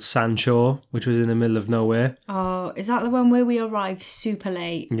place called Sanchor, which was in the middle of nowhere. Oh, is that the one where we arrived super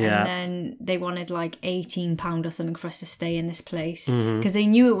late? Yeah. And then they wanted like £18 or something for us to stay in this place because they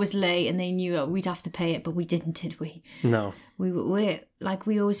knew it was late and they knew that we'd have to pay it, but we didn't, did we? No.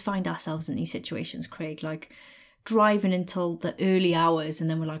 We always find ourselves in these situations, Craig, like driving until the early hours and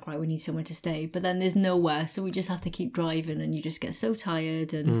then we're like, right, we need somewhere to stay, but then there's nowhere, so we just have to keep driving and you just get so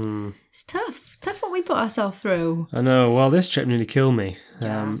tired and it's tough what we put ourselves through. I know. Well, this trip nearly killed me.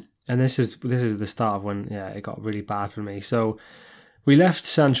 Yeah. And this is the start of when it got really bad for me. So we left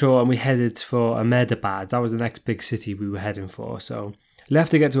Sanchor and we headed for Ahmedabad. That was the next big city we were heading for. So left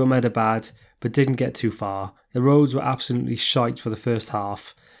to get to Ahmedabad, but didn't get too far. The roads were absolutely shite for the first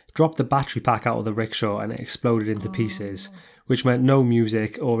half. Dropped the battery pack out of the rickshaw and it exploded into pieces, which meant no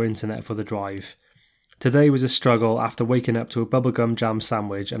music or internet for the drive. Today was a struggle after waking up to a bubblegum jam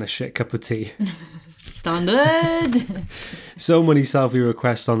sandwich and a shit cup of tea. Standard. So many selfie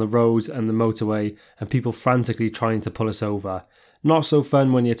requests on the roads and the motorway and people frantically trying to pull us over. Not so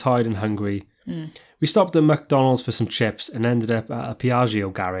fun when you're tired and hungry. We stopped at McDonald's for some chips and ended up at a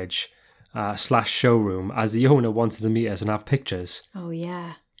Piaggio garage / showroom as the owner wanted to meet us and have pictures. Oh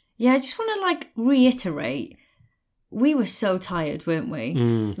yeah. Yeah, I just want to reiterate, we were so tired, weren't we?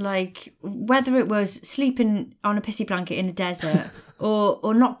 Like, whether it was sleeping on a pissy blanket in a desert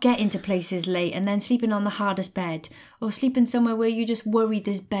or not getting to places late and then sleeping on the hardest bed or sleeping somewhere where you just worry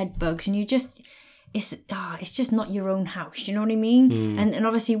there's bed bugs and you just... It's just not your own house, you know what I mean? And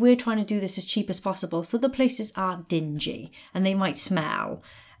obviously we're trying to do this as cheap as possible, so the places are dingy and they might smell.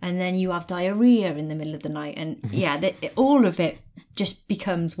 And then you have diarrhea in the middle of the night. And yeah, all of it just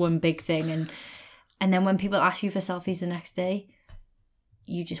becomes one big thing. And then when people ask you for selfies the next day,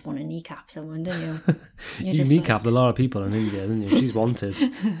 you just want to kneecap someone, don't you? You kneecapped a lot of people in India, didn't you? She's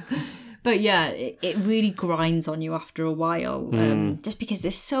wanted. But yeah, it really grinds on you after a while. Just because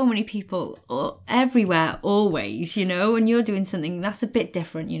there's so many people everywhere, always, you know, and you're doing something that's a bit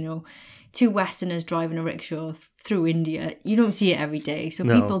different, you know. Two Westerners driving a rickshaw through India. You don't see it every day. So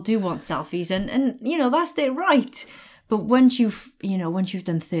people do want selfies and you know, that's their right. But once you've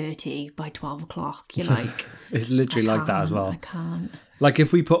done 30 by 12 o'clock, you're like... It's literally like that as well. I can't. Like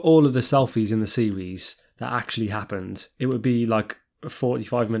if we put all of the selfies in the series that actually happened, it would be like a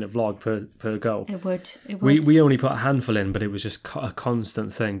 45-minute vlog per go. It would. We only put a handful in, but it was just a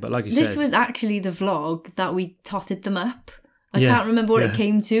constant thing. But like you said... This was actually the vlog that we totted them up. I Yeah, can't remember what yeah. it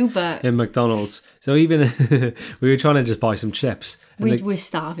came to, but in McDonald's. So even we were trying to just buy some chips. And we the- were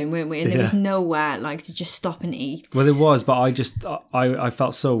starving, weren't we? And there was Yeah. nowhere like to just stop and eat. well, it was, but I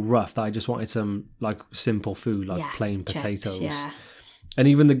felt so rough that I just wanted some like simple food, like Yeah, plain chips, potatoes. yeah. And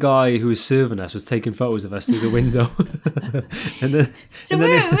even the guy who was serving us was taking photos of us through the window. and then, So and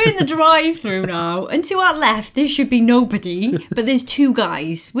then we're in the drive-through now, and to our left there should be nobody, but there's two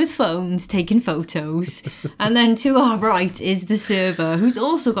guys with phones taking photos, and then to our right is the server who's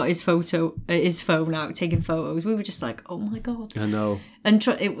also got his phone out taking photos. We were just like, oh my god. I know. And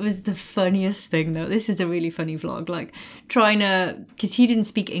it was the funniest thing though. This is a really funny vlog. Like trying to, because he didn't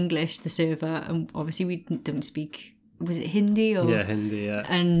speak English, the server, and obviously we don't speak. Was it Hindi or? Yeah, Hindi. Yeah.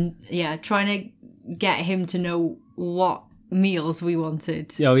 And yeah, trying to get him to know what meals we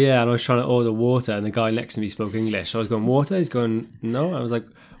wanted. Oh yeah, and I was trying to order water, and the guy next to me spoke English. So I was going water. He's going no. I was like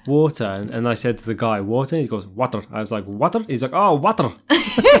water, and I said to the guy water. And he goes water. I was like water. He's like oh water.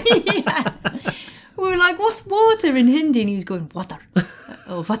 Yeah. We were like, what's water in Hindi? And he was going water.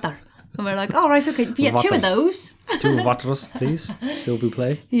 Oh, water. And we're like, oh right, okay, yeah, two Water. of those. 2 waters, please. S'il vous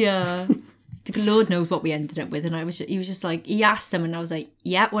plaît. Yeah. Lord knows what we ended up with, and he was just like, he asked them, and I was like,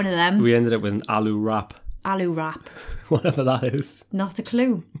 yeah, one of them. We ended up with an aloo wrap, Aloo wrap. whatever that is. Not a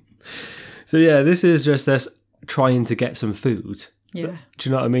clue. So yeah, this is just us trying to get some food. Yeah. Do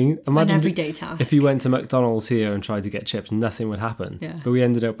you know what I mean? An Imagine everyday task. if you went to McDonald's here and tried to get chips, nothing would happen. Yeah. But we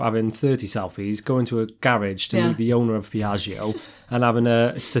ended up having 30 selfies, going to a garage to Yeah. meet the owner of Piaggio, and having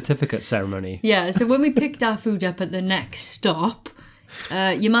a certificate ceremony. Yeah, so when we picked our food up at the next stop,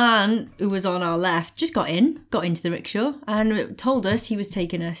 your man, who was on our left, just got into the rickshaw and told us he was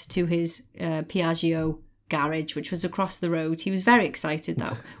taking us to his Piaggio garage, which was across the road. He was very excited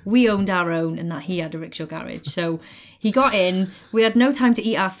that we owned our own and that he had a rickshaw garage. So he got in. We had no time to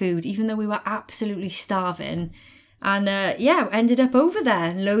eat our food, even though we were absolutely starving. And ended up over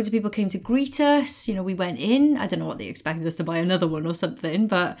there. And loads of people came to greet us. You know, we went in. I don't know what they expected us to buy another one or something,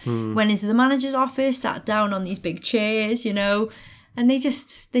 but went into the manager's office, sat down on these big chairs, you know, and they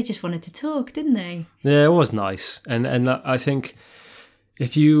just wanted to talk, didn't they? Yeah, it was nice. And I think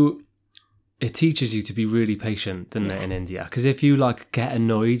it teaches you to be really patient, doesn't it, in India? Because if you like get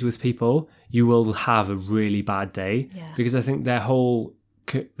annoyed with people, you will have a really bad day. Yeah. Because I think their whole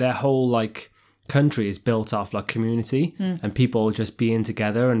like country is built off like community and people just being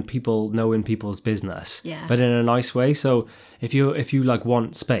together and people knowing people's business. Yeah. But in a nice way. So if you like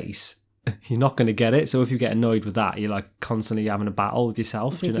want space, you're not going to get it. So if you get annoyed with that, you're like constantly having a battle with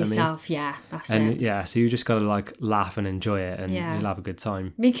yourself. Do you With know yourself, yeah, that's what I mean? it. And yeah, so you just got to like laugh and enjoy it, and Yeah. you'll have a good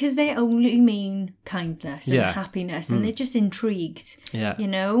time. Because they only mean kindness and Yeah. happiness, and they're just intrigued. Yeah. You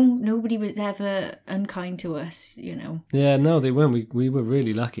know, nobody was ever unkind to us, you know. Yeah, no, they weren't. We were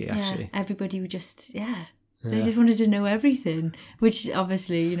really lucky, actually. Yeah, everybody would just, they just wanted to know everything, which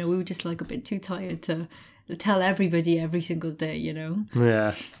obviously, you know, we were just like a bit too tired to tell everybody every single day, you know.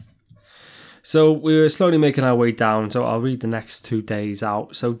 Yeah. So we were slowly making our way down. So I'll read the next 2 days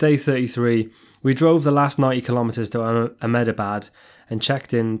out. So day 33, we drove the last 90 kilometres to Ahmedabad and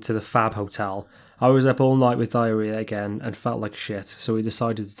checked into the Fab Hotel. I was up all night with diarrhea again and felt like shit. So we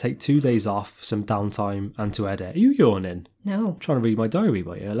decided to take 2 days off, some downtime, and to edit. Are you yawning? No, I'm trying to read my diary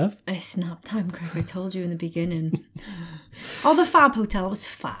by you, love. it's nap time, Craig. I told you in the beginning. Oh, the Fab Hotel was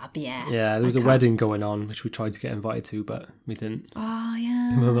fab, yeah. Yeah, there was a wedding going on, which we tried to get invited to, but we didn't. Oh,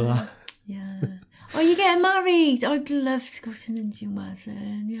 yeah. Remember that? Yeah. Oh, you're getting married? I'd love to go to an Indian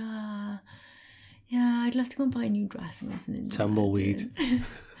wedding. Yeah. Yeah, I'd love to go and buy a new dress and go to an Indian Tumbleweed. wedding.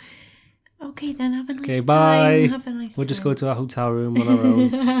 Okay, then have a nice Okay, time. bye. Have a nice We'll time. just go to a hotel room on our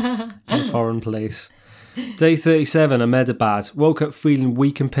own. In a foreign place. Day 37, Ahmedabad. Woke up feeling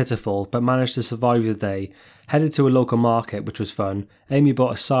weak and pitiful, but managed to survive the day. Headed to a local market, which was fun. Amy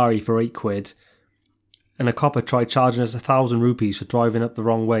bought a sari for £8, and a copper tried charging us 1,000 rupees for driving up the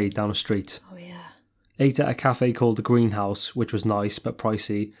wrong way down a street. Oh, yeah. Ate at a cafe called The Greenhouse, which was nice but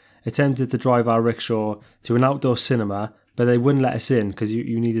pricey. Attempted to drive our rickshaw to an outdoor cinema, but they wouldn't let us in because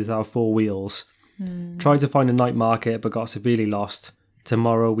you needed to have 4 wheels. Tried to find a night market, but got severely lost.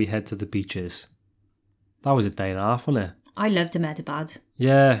 Tomorrow we head to the beaches. That was a day and a half, wasn't it? I loved Ahmedabad.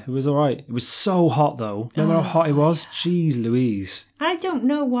 Yeah, it was alright. It was so hot though. Remember how hot it was? Jeez Louise. I don't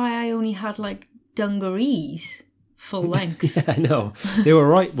know why I only had like dungarees full length. Yeah, I know. They were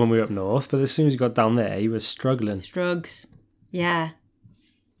right when we were up north, but as soon as you got down there, you were struggling. Drugs. Yeah.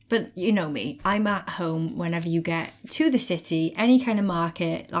 But you know me, I'm at home whenever you get to the city, any kind of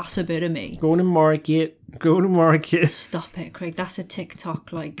market, that's a bit of me. Go to market. Go to market. Stop it, Craig. That's a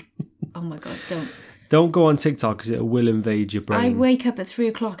TikTok, like, oh my God, don't. Don't go on TikTok because it will invade your brain. I wake up at 3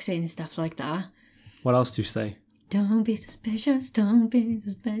 o'clock saying stuff like that. What else do you say? Don't be suspicious, don't be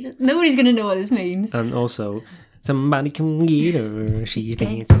suspicious. Nobody's going to know what this means. And also, somebody can get her. She's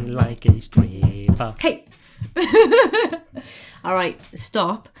dancing like a stripper. Hey! All right,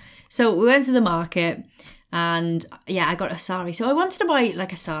 stop. So we went to the market and yeah, I got a sari. So I wanted to buy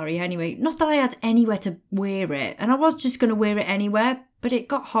like a sari anyway. Not that I had anywhere to wear it. And I was just going to wear it anywhere, but it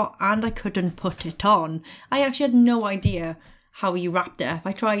got hot and I couldn't put it on. I actually had no idea how you wrapped it up.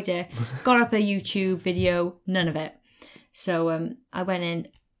 I tried it, got up a YouTube video, none of it. So I went in.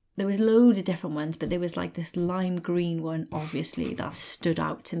 There was loads of different ones, but there was like this lime green one, obviously, that stood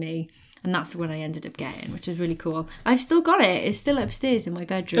out to me. And that's the one I ended up getting, which was really cool. I've still got it. It's still upstairs in my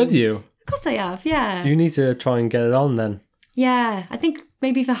bedroom. Have you? Of course I have, yeah. You need to try and get it on then. Yeah, I think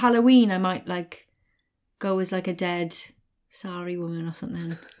maybe for Halloween I might like go as like a dead sari woman or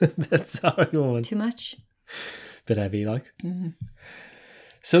something. That's how you want. Too much? Bit heavy, like. Mm-hmm.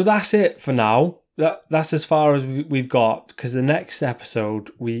 So that's it for now. That's as far as we've got, because the next episode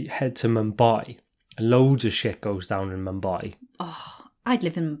we head to Mumbai. And loads of shit goes down in Mumbai. Oh, I'd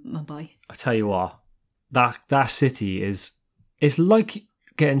live in Mumbai. I tell you what, that city is, it's like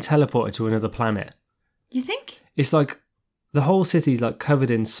getting teleported to another planet. You think? It's like the whole city's like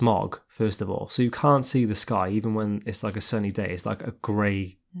covered in smog, first of all. So you can't see the sky, even when it's like a sunny day. It's like a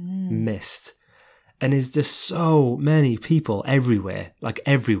grey mist. And there's just so many people everywhere, like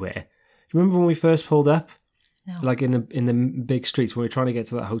everywhere. You remember when we first pulled up? No. Like in the big streets when we were trying to get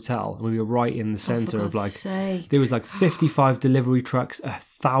to that hotel, and we were right in the centre of like, there was like 55 delivery trucks,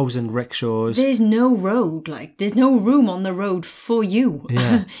 1,000 rickshaws. There's no road, like there's no room on the road for you.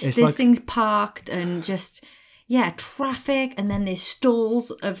 Yeah, it's there's like things parked and just traffic, and then there's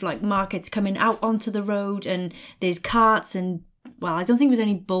stalls of like markets coming out onto the road, and there's carts and. Well, I don't think there was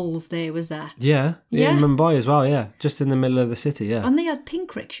any bulls there, was there? Yeah, Yeah. in Mumbai as well, yeah. Just in the middle of the city, yeah. And they had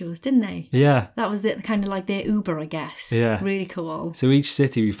pink rickshaws, didn't they? Yeah. That was kind of like their Uber, I guess. Yeah. Really cool. So each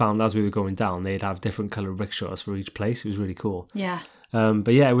city we found as we were going down, they'd have different coloured rickshaws for each place. It was really cool. Yeah.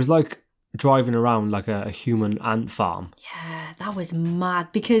 But yeah, it was like driving around like a human ant farm. Yeah, that was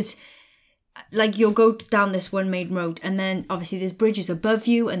mad because like you'll go down this one main road and then obviously there's bridges above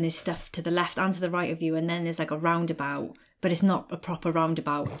you and there's stuff to the left and to the right of you, and then there's like a roundabout. But it's not a proper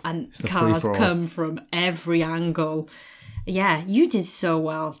roundabout, and cars come from every angle. Yeah, you did so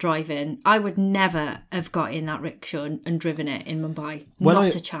well driving. I would never have got in that rickshaw and driven it in Mumbai.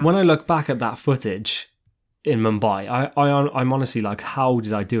 Not a chance. When I look back at that footage in Mumbai, I'm honestly like, how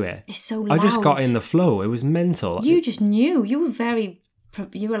did I do it? It's so loud. I just got in the flow. It was mental. You just knew. You were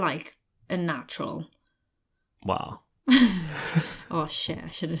like a natural. Wow. Oh shit, I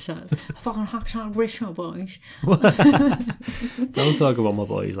should have said. Fucking hashtag rickshaw boys. Don't talk about my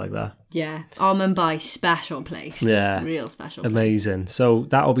boys like that. Yeah. Mumbai, special place. Yeah. Real special place. Amazing. So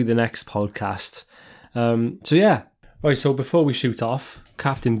that'll be the next podcast. So yeah. Right, so before we shoot off,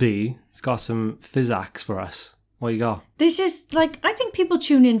 Captain B has got some physacs for us. What you got? This is like, I think people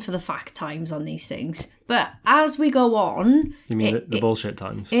tune in for the fact times on these things. But as we go on... You mean the bullshit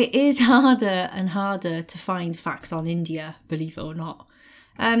times? It is harder and harder to find facts on India, believe it or not.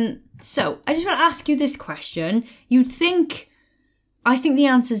 So, I just want to ask you this question. I think the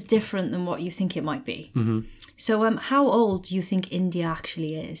answer's different than what you think it might be. Mm-hmm. So, how old do you think India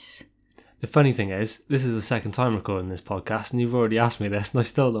actually is? The funny thing is, this is the second time recording this podcast, and you've already asked me this, and I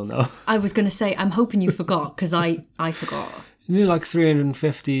still don't know. I was going to say, I'm hoping you forgot, because I forgot. You're like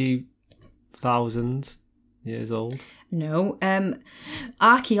 350,000 years old. No.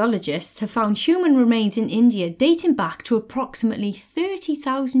 Archaeologists have found human remains in India dating back to approximately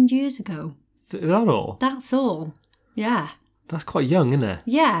 30,000 years ago. Is that all? That's all. Yeah. That's quite young, isn't it?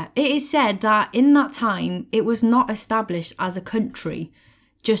 Yeah. It is said that in that time, it was not established as a country,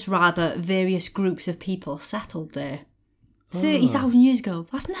 just rather various groups of people settled there. 30,000 years ago.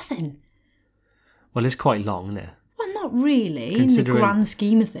 That's nothing. Well, it's quite long, isn't it? Well, not really, in the grand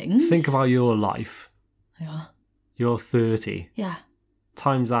scheme of things. Think about your life. Yeah. You're 30. Yeah.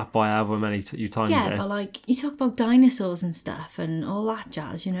 Times that by however many you times it. Yeah, but like, you talk about dinosaurs and stuff and all that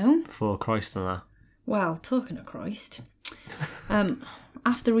jazz, you know? Before Christ and that. Well, talking of Christ.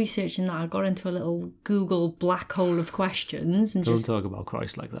 After researching that, I got into a little Google black hole of questions and Don't just talk about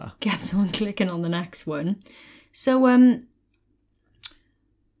Christ like that. kept on clicking on the next one. So,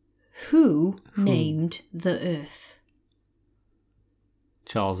 who named the Earth?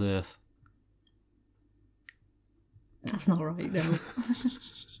 Charles Earth. That's not right, no.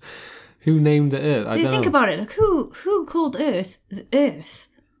 Who named the Earth? I don't Think know. about it. Like, who called Earth the Earth?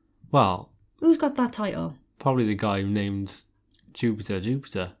 Well, Who's got that title? probably the guy who named Jupiter.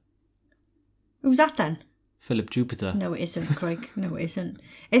 Who's that then? Philip Jupiter. No, it isn't, Craig. No, it isn't.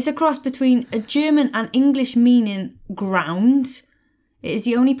 It's a cross between a German and English meaning ground. It is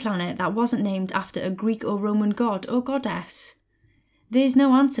the only planet that wasn't named after a Greek or Roman god or goddess. There's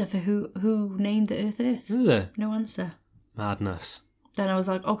no answer for who named the Earth Earth. Is there? No answer. Madness. Then I was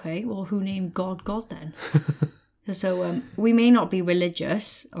like, okay, well, who named God then? So we may not be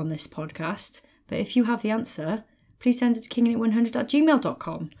religious on this podcast, but if you have the answer, please send it to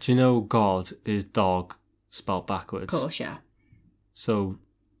kingingit100@gmail.com. Do you know God is dog spelled backwards? Of course, yeah. So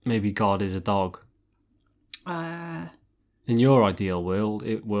maybe God is a dog. Uh, In your ideal world,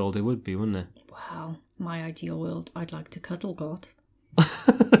 it would be, wouldn't it? Well, my ideal world, I'd like to cuddle God.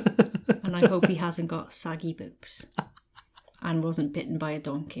 And I hope he hasn't got saggy boobs. And wasn't bitten by a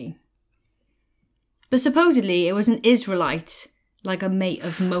donkey. But supposedly it was an Israelite, like a mate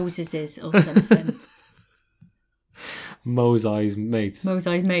of Moses's or something. Mosai's mate.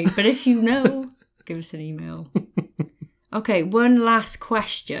 Mosai's mate. But if you know, give us an email. Okay, one last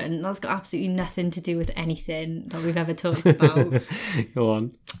question. That's got absolutely nothing to do with anything that we've ever talked about. Go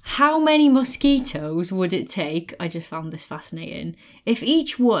on. How many mosquitoes would it take, I just found this fascinating, if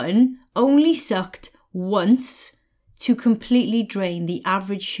each one only sucked once to completely drain the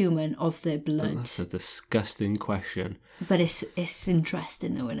average human of their blood? That's a disgusting question. But it's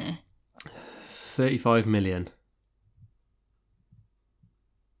interesting though, isn't it? 35 million.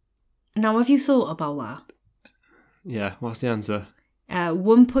 Now, have you thought about that? Yeah, what's the answer?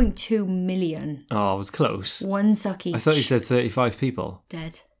 1.2 million. Oh, I was close. One suck each. I thought you said 35 people.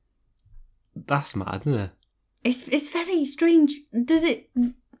 Dead. That's mad, isn't it? It's very strange. Does it...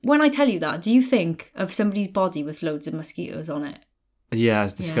 When I tell you that, do you think of somebody's body with loads of mosquitoes on it? Yeah,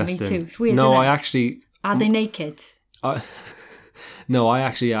 it's disgusting. Yeah, me too. It's weird, No, isn't I it? actually... Are they naked? No, I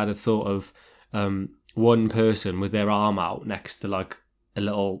actually had a thought of one person with their arm out next to like a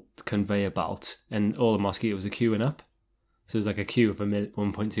little conveyor belt, and all the mosquitoes are queuing up. So it was like a queue of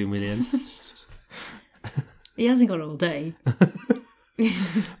 1.2 million. He hasn't got all day.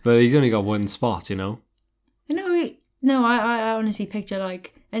 But he's only got one spot, you know? No, I honestly picture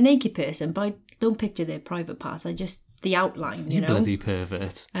like a naked person, but I don't picture their private parts. I just the outline, you know, Bloody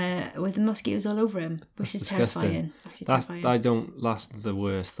pervert. with the mosquitoes all over him, which That's is disgusting. terrifying. Actually, terrifying. That's the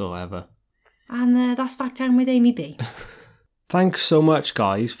worst thought ever. And that's Fact Time with Amy B. Thanks so much,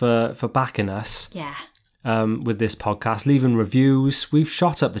 guys, for backing us Yeah. with this podcast, leaving reviews. We've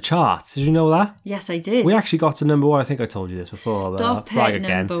shot up the charts. Did you know that? Yes, I did. We actually got to number one. I think I told you this before. Stop but I'll it,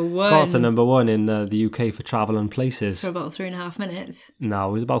 number one. Got to number one in the UK for travel and places. For about 3.5 minutes. No,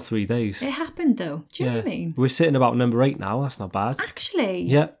 it was about 3 days. It happened though. Do you know what I mean? We're sitting about number 8 now. That's not bad. Actually.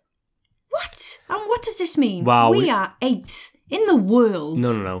 Yeah. What? And what does this mean? Wow, We are 8th in the world.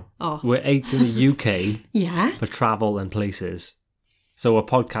 No. Oh. We're 8th in the UK Yeah. for travel and places. So a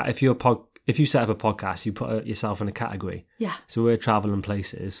podcast, if you set up a podcast, you put yourself in a category. Yeah. So we're travel and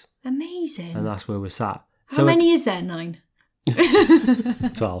places, Amazing. and that's where we're sat. How many is there? 9?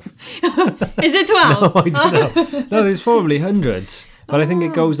 12. Is it 12? No, I don't know. No, there's probably hundreds. But I think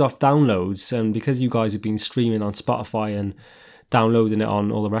it goes off downloads, and because you guys have been streaming on Spotify and downloading it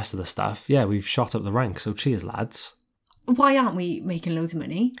on all the rest of the stuff, yeah, we've shot up the ranks. So cheers, lads. Why aren't we making loads of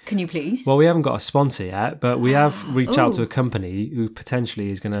money? Can you please? Well, we haven't got a sponsor yet, but we have reached out to Ooh. a company who potentially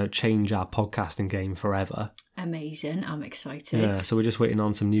is going to change our podcasting game forever. Amazing. I'm excited. Yeah, so we're just waiting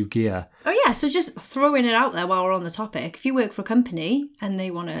on some new gear. Oh yeah, so just throwing it out there while we're on the topic. If you work for a company and they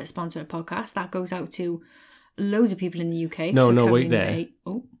want to sponsor a podcast, that goes out to loads of people in the UK. No, So no, we're wait covering there. 8.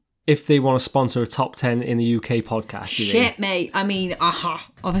 Oh. If they want to sponsor a top 10 in the UK podcast, you Shit, think? mate. I mean,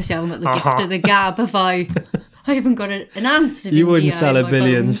 obviously I haven't got the gift of the gab if I haven't got an ounce of You wouldn't India sell in a my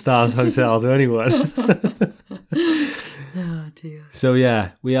billion bones. stars hotel to anyone. Oh dear. So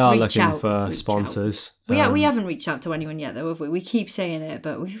yeah, we are Reach looking out, for reach sponsors. We haven't reached out to anyone yet, though, have we? We keep saying it,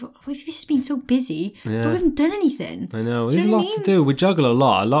 but we've just been so busy, but we haven't done anything. I know. Do you There's know what I lots to mean? do. We juggle a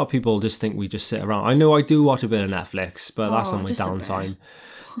lot. A lot of people just think we just sit around. I know I do watch a bit of Netflix, but that's on my just a bit. downtime.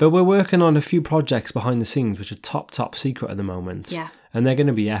 But we're working on a few projects behind the scenes, which are top secret at the moment. Yeah. And they're going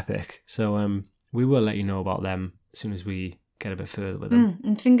to be epic. So we will let you know about them as soon as we get a bit further with them.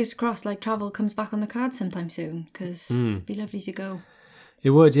 And fingers crossed, like travel comes back on the cards sometime soon, because it'd be lovely to go. It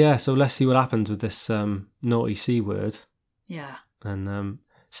would, yeah. So let's see what happens with this naughty C word. Yeah. And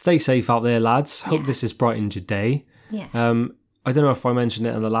stay safe out there, lads. Hope Yeah. this has brightened your day. Yeah. I don't know if I mentioned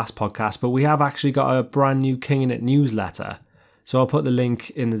it in the last podcast, but we have actually got a brand new King in It newsletter. So I'll put the link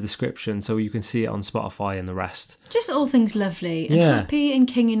in the description so you can see it on Spotify and the rest. Just all things lovely and Yeah. happy and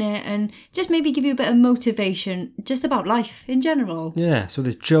kinging it, and just maybe give you a bit of motivation just about life in general. Yeah, so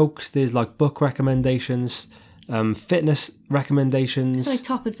there's jokes, there's like book recommendations, fitness recommendations. It's like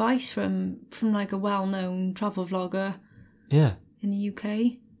top advice from like a well-known travel vlogger Yeah. in the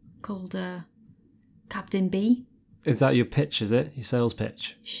UK called Captain B. Is that your pitch, is it? Your sales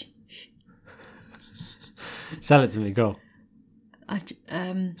pitch? Shh. Sell it to me, go.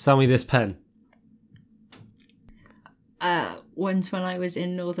 Sell me this pen. Once when I was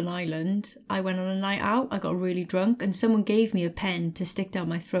in Northern Ireland, I went on a night out, I got really drunk, and someone gave me a pen to stick down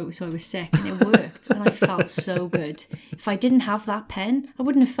my throat so I was sick, and it worked, and I felt so good. If I didn't have that pen, I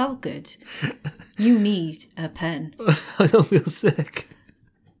wouldn't have felt good. You need a pen. I don't feel sick.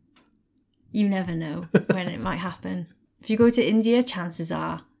 You never know when it might happen. If you go to India, chances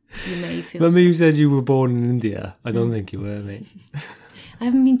are you may feel Remember sick. you said you were born in India? I don't think you were, mate. I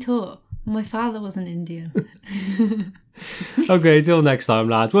haven't been taught. My father wasn't Indian. Okay, till next time,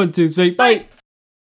 lads. 1, 2, 3, bye!